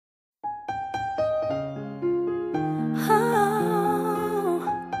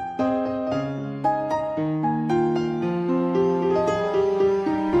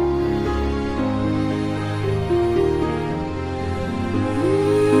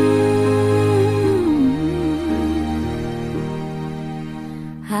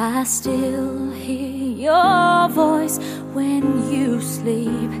I still hear your voice when you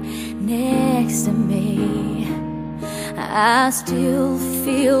sleep next to me. I still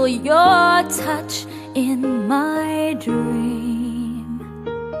feel your touch in my dream.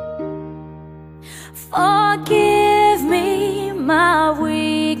 Forgive me my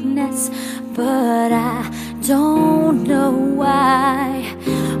weakness, but I don't know why.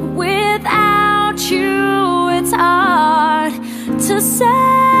 Without you, it's hard to survive.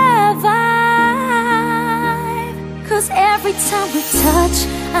 'Cause every time we touch,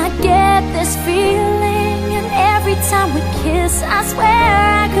 I get this feeling. And every time we kiss, I swear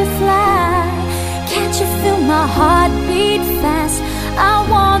I could fly. Can't you feel my heart beat fast? I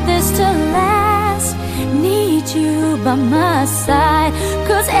want this to last. Need you by my side.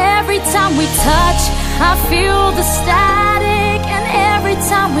 'Cause every time we touch, I feel the static. And every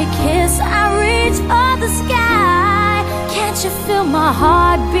time we kiss, I reach for the sky. Can't you feel my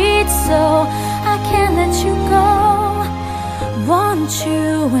heart beat so I can't let you go? Want you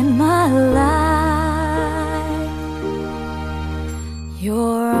in my life.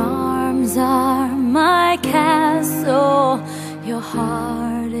 Your arms are my castle. Your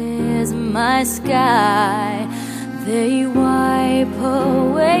heart is my sky. They wipe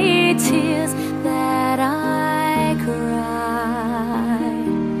away tears that I cry.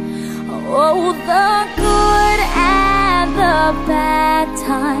 Oh, the good and the bad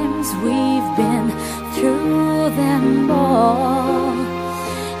times, we've been through them all.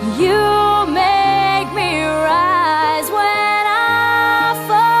 You make me rise when I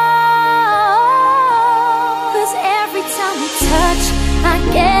fall. 'Cause every time we touch, I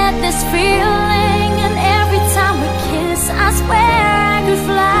get this feeling. And every time we kiss, I swear I could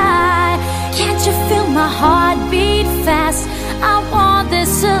fly. Can't you feel my heart beat fast? I want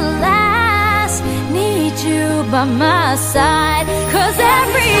this to last. Need you by my side. 'Cause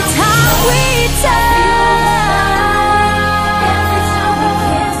every time we touch, every time we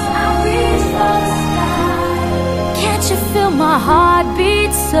kiss, I reach for the sky. Can't you feel my heart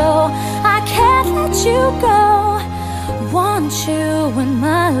beat so I can't let you go? Want you in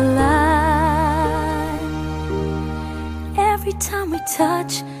my life. Every time we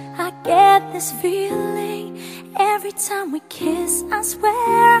touch, I get this feeling. Every time we kiss, I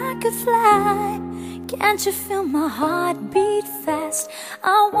swear I could fly. Can't you feel my heart beat fast?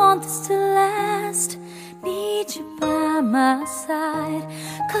 I want this to last. Need you by my side.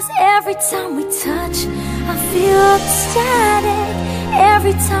 'Cause every time we touch, I feel the static.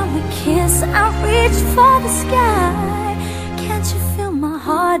 Every time we kiss, I reach for the sky. Can't you feel my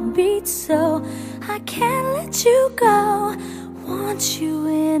heart beat so I can't let you go? Want you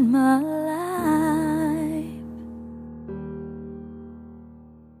in my life.